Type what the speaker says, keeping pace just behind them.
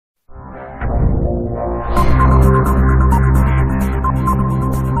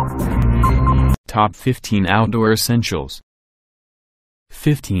Top 15 Outdoor Essentials.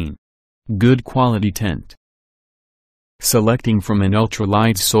 15. Good quality tent. Selecting from an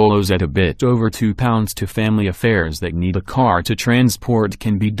ultralight Solos at a bit over 2 pounds to family affairs that need a car to transport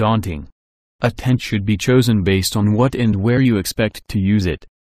can be daunting. A tent should be chosen based on what and where you expect to use it.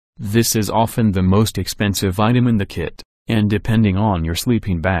 This is often the most expensive item in the kit, and depending on your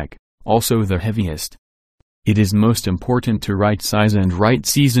sleeping bag, also the heaviest. It is most important to right size and right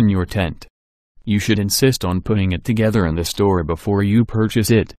season your tent. You should insist on putting it together in the store before you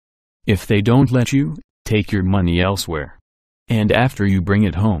purchase it. If they don't let you, take your money elsewhere. And after you bring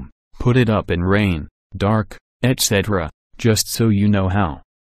it home, put it up in rain, dark, etc., just so you know how.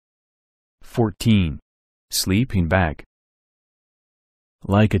 14. Sleeping bag.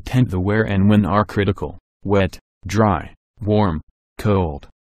 Like a tent, the where and when are critical: wet, dry, warm, cold.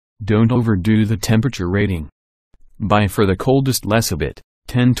 Don't overdo the temperature rating. Buy for the coldest less a bit,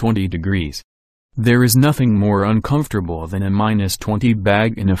 10-20 degrees. There is nothing more uncomfortable than a -20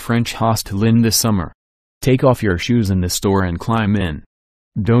 bag in a French hostel in the summer. Take off your shoes in the store and climb in.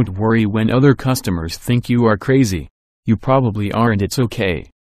 Don't worry when other customers think you are crazy. You probably are, and it's okay.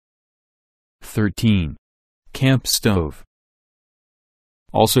 13. Camp stove.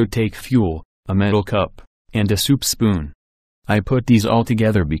 Also take fuel, a metal cup, and a soup spoon. I put these all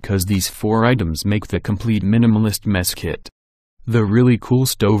together because these 4 items make the complete minimalist mess kit. The really cool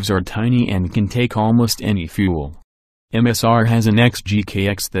stoves are tiny and can take almost any fuel. MSR has an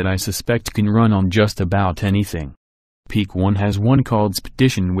XGKX that I suspect can run on just about anything. Peak One has one called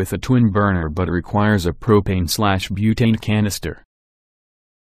Spedition with a twin burner but requires a propane/butane canister.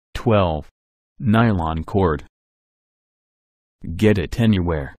 12. Nylon cord. Get it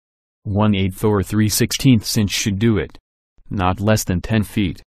anywhere. 1/8 or 3/16 inch should do it. Not less than 10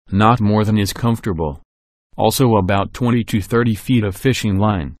 feet, not more than is comfortable. Also about 20 to 30 feet of fishing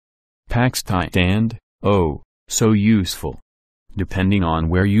line. Packs tight and, oh, so useful. Depending on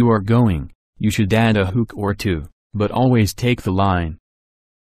where you are going, you should add a hook or 2, but always take the line.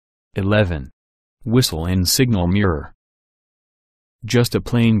 11. Whistle and signal mirror. Just a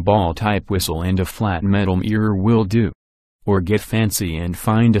plain ball-type whistle and a flat metal mirror will do. Or get fancy and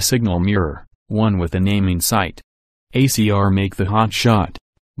find a signal mirror, one with a naming sight. ACR make the hot shot,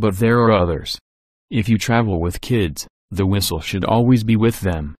 but there are others. If you travel with kids, the whistle should always be with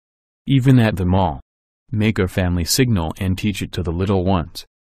them. Even at the mall. Make a family signal and teach it to the little ones.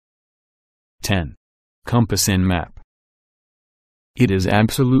 10. Compass and map. It is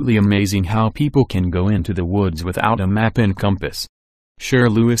absolutely amazing how people can go into the woods without a map and compass. Sure,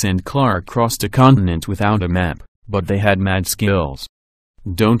 Lewis and Clark crossed a continent without a map, but they had mad skills.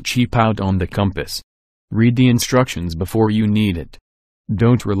 Don't cheap out on the compass. Read the instructions before you need it.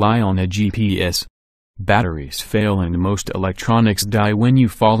 Don't rely on a GPS. Batteries fail and most electronics die when you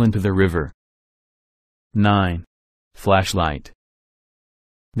fall into the river. 9. Flashlight.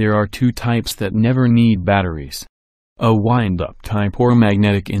 There are 2 types that never need batteries. A wind-up type or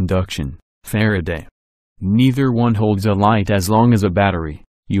magnetic induction, Faraday. Neither one holds a light as long as a battery.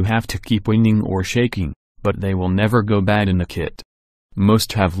 You have to keep winding or shaking, but they will never go bad in the kit.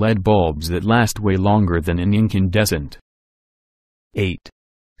 Most have LED bulbs that last way longer than an incandescent. 8.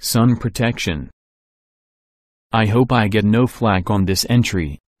 Sun protection. I hope I get no flack on this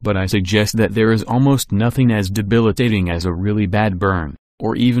entry, but I suggest that there is almost nothing as debilitating as a really bad burn,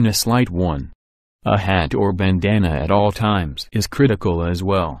 or even a slight one. A hat or bandana at all times is critical as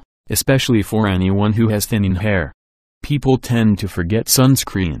well, especially for anyone who has thinning hair. People tend to forget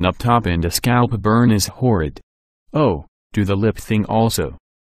sunscreen up top and a scalp burn is horrid. Oh, do the lip thing also.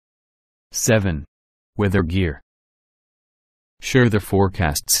 7. Weather gear. Sure, the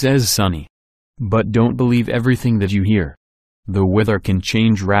forecast says sunny. But don't believe everything that you hear. The weather can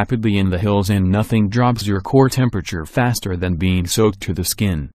change rapidly in the hills and nothing drops your core temperature faster than being soaked to the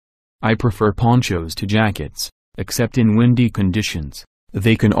skin. I prefer ponchos to jackets, except in windy conditions.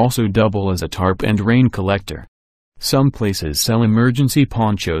 They can also double as a tarp and rain collector. Some places sell emergency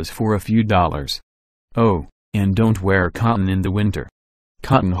ponchos for a few dollars. Oh, and don't wear cotton in the winter.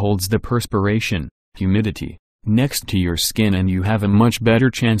 Cotton holds the perspiration, humidity, next to your skin and you have a much better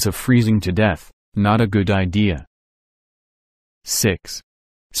chance of freezing to death. Not a good idea. 6.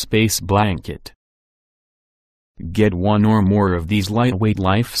 Space blanket. Get one or more of these lightweight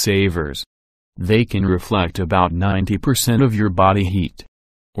lifesavers. They can reflect about 90% of your body heat.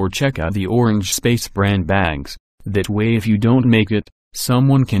 Or check out the Orange Space brand bags, that way if you don't make it,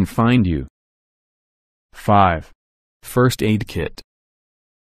 someone can find you. 5. First aid kit.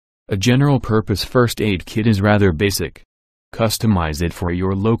 A general-purpose first aid kit is rather basic. Customize it for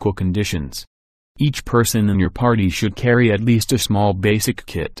your local conditions. Each person in your party should carry at least a small basic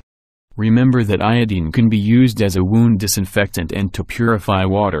kit. Remember that iodine can be used as a wound disinfectant and to purify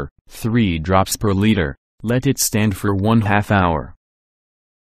water, 3 drops per liter, let it stand for 1/2 hour.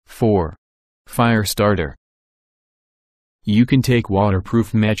 4. Fire starter. You can take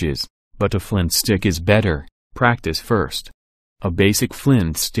waterproof matches, but a flint stick is better, practice first. A basic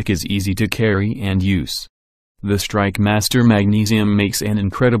flint stick is easy to carry and use. The Strike Master Magnesium makes an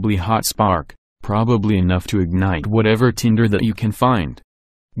incredibly hot spark, probably enough to ignite whatever tinder that you can find.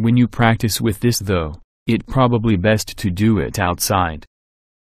 When you practice with this though, it's probably best to do it outside.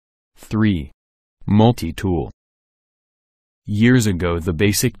 3. Multi-tool. Years ago the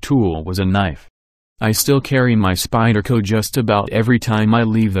basic tool was a knife. I still carry my Spyderco just about every time I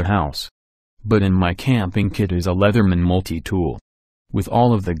leave the house. But in my camping kit is a Leatherman multi-tool. With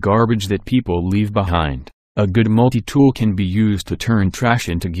all of the garbage that people leave behind, a good multi-tool can be used to turn trash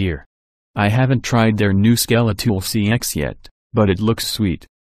into gear. I haven't tried their new Skeletool CX yet, but it looks sweet.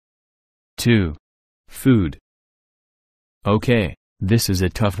 2. Food. Okay, this is a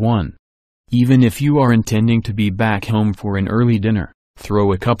tough one. Even if you are intending to be back home for an early dinner,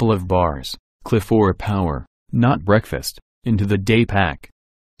 throw a couple of bars, Clif or Power, not breakfast, into the day pack.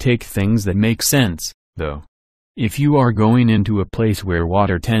 Take things that make sense, though. If you are going into a place where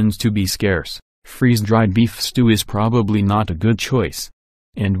water tends to be scarce, freeze-dried beef stew is probably not a good choice.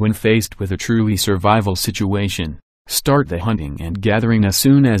 And when faced with a truly survival situation, start the hunting and gathering as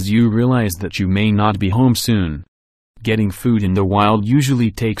soon as you realize that you may not be home soon. Getting food in the wild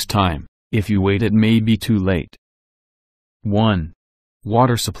usually takes time. If you wait it may be too late. 1.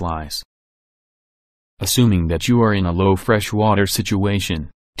 Water supplies. Assuming that you are in a low freshwater situation,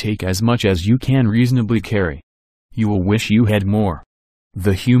 take as much as you can reasonably carry. You will wish you had more.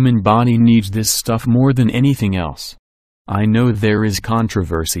 The human body needs this stuff more than anything else. I know there is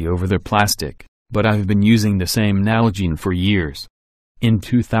controversy over the plastic, but I've been using the same Nalgene for years. In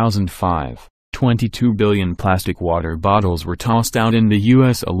 2005, 22 billion plastic water bottles were tossed out in the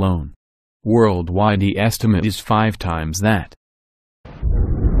US alone. Worldwide the estimate is 5 times that.